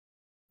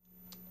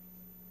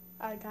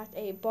I got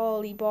a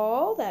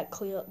volleyball.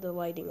 The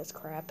lighting is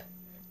crap.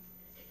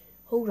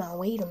 Hold on,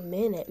 wait a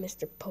minute,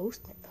 Mr.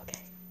 Postman. Okay.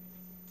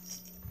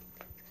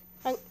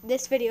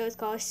 This video is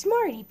called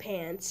Smarty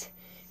Pants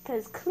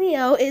because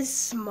Cleo is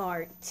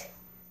smart.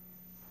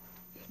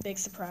 Big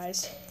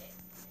surprise.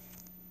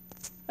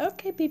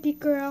 Okay, baby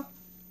girl.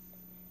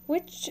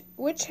 Which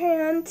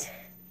hand?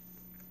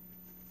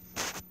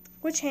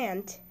 Which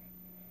hand?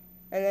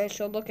 And then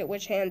she'll look at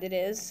which hand it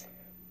is.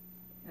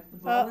 The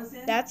ball is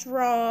in? That's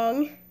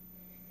wrong.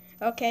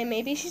 Okay,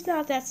 maybe she's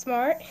not that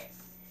smart,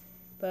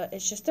 but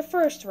it's just the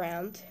first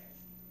round.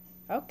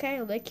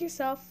 Okay, lick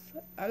yourself.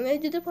 I'm gonna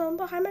do the palm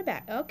behind my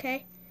back.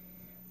 Okay.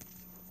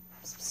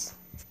 Psst, psst.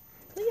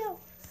 Cleo.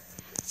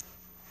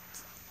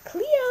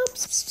 Cleo.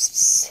 Psst, psst,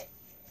 psst.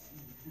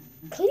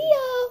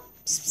 Cleo.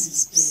 Psst,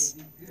 psst,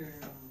 psst.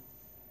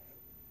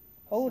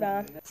 Hold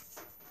on.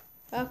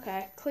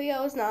 Okay,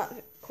 Cleo's not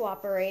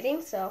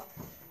cooperating, so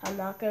I'm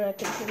not gonna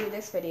continue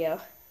this video.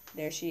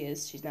 There she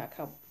is. She's not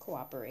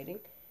cooperating.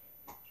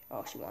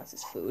 All she wants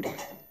is food.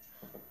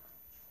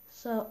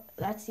 So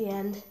that's the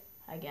end,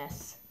 I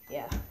guess.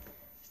 Yeah,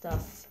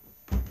 stuff.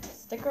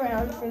 Stick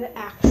around for the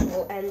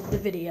actual end of the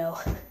video.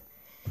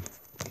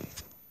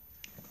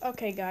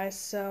 Okay, guys,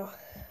 so,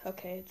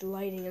 okay, the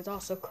lighting is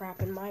also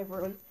crap in my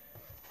room.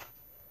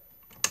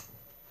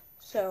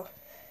 So,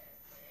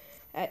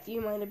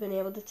 you might have been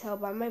able to tell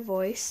by my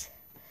voice.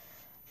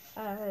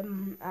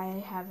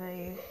 I have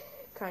a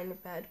kind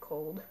of bad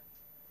cold.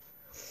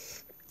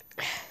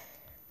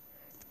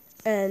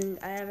 And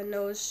I have a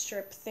nose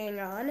strip thing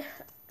on.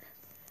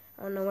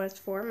 I don't know what it's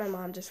for. My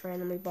mom just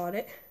randomly bought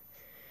it.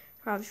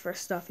 Probably for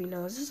stuffy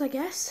noses, I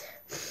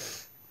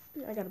guess.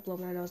 I gotta blow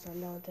my nose. I'm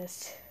done with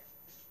this.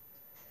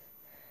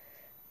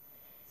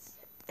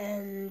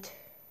 And,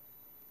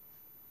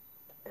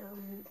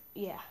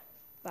 yeah.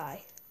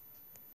 Bye.